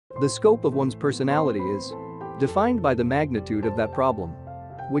The scope of one's personality is defined by the magnitude of that problem,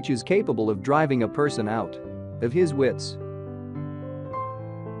 which is capable of driving a person out of his wits.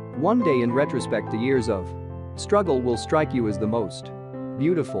 One day in retrospect, the years of struggle will strike you as the most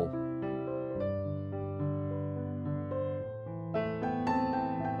beautiful.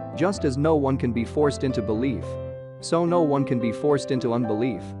 Just as no one can be forced into belief, so no one can be forced into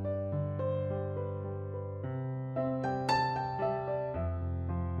unbelief.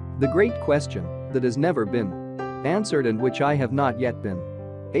 The great question that has never been answered and which I have not yet been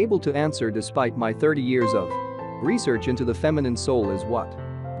able to answer despite my 30 years of research into the feminine soul is, what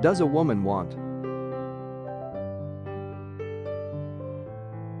does a woman want?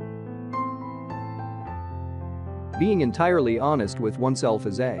 Being entirely honest with oneself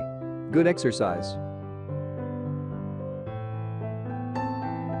is a good exercise.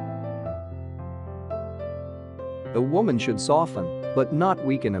 A woman should soften, but not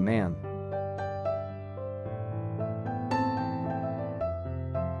weaken a man.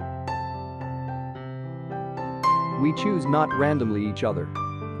 We choose not randomly each other.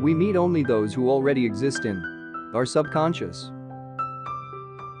 We meet only those who already exist in our subconscious.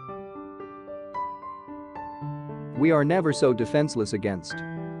 We are never so defenseless against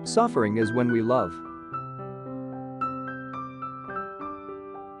suffering as when we love.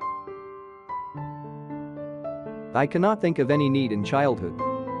 I cannot think of any need in childhood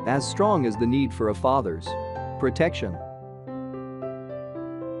as strong as the need for a father's protection.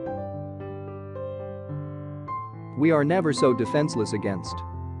 We are never so defenseless against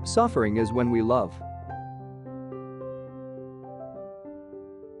suffering as when we love.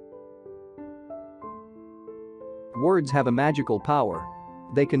 Words have a magical power.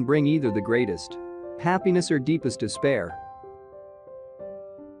 They can bring either the greatest happiness or deepest despair.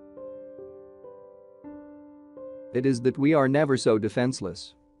 It is that we are never so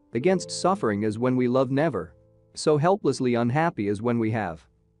defenseless against suffering as when we love, never so helplessly unhappy as when we have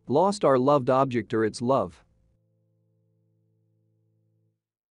lost our loved object or its love.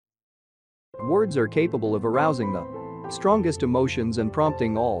 Words are capable of arousing the strongest emotions and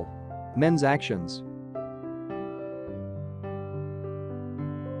prompting all men's actions.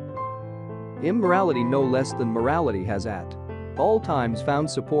 Immorality, no less than morality, has at all times found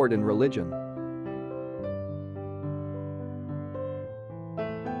support in religion.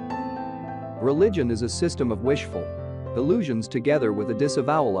 Religion is a system of wishful illusions together with a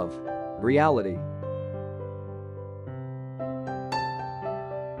disavowal of reality.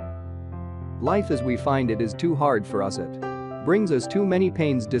 Life as we find it is too hard for us. It brings us too many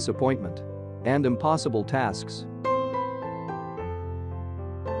pains, disappointment, and impossible tasks.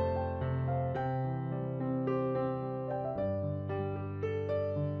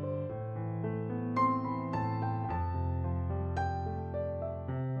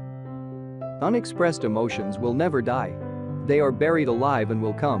 Unexpressed emotions will never die. They are buried alive and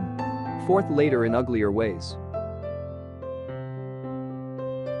will come forth later in uglier ways.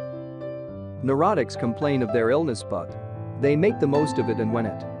 Neurotics complain of their illness, but they make the most of it, and when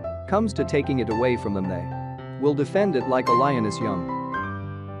it comes to taking it away from them, they will defend it like a lioness young.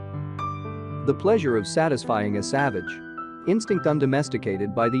 The pleasure of satisfying a savage instinct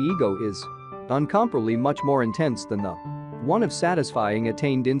undomesticated by the ego is incomparably much more intense than the one of satisfying a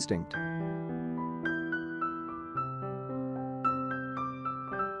tamed instinct.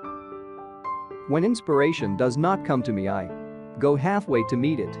 When inspiration does not come to me, I go halfway to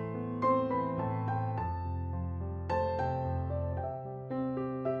meet it.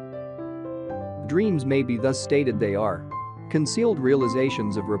 Dreams may be thus stated: they are concealed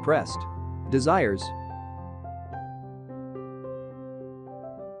realizations of repressed desires.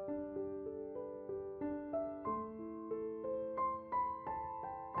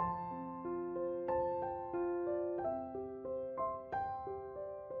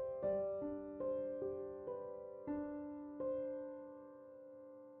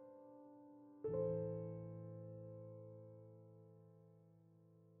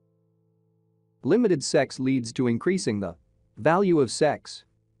 Limited sex leads to increasing the value of sex.